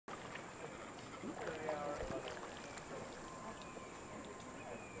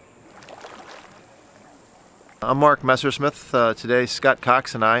I'm Mark Messersmith. Today Scott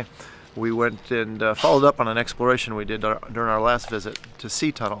Cox and I, we went and followed up on an exploration we did during our last visit to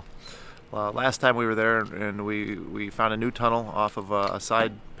Sea Tunnel. Last time we were there and we found a new tunnel off of a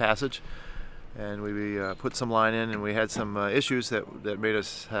side passage, and we put some line in, and we had some issues that made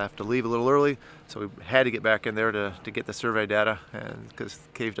us have to leave a little early, so we had to get back in there to get the survey data, and because the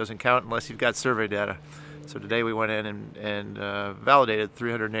cave doesn't count unless you've got survey data. So today we went in and validated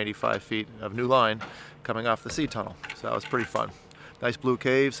 385 feet of new line coming off the sea tunnel. So that was pretty fun. Nice blue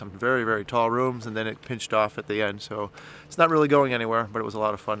cave, some very, very tall rooms, and then it pinched off at the end. So it's not really going anywhere, but it was a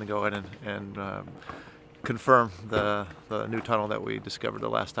lot of fun to go in and confirm the new tunnel that we discovered the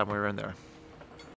last time we were in there.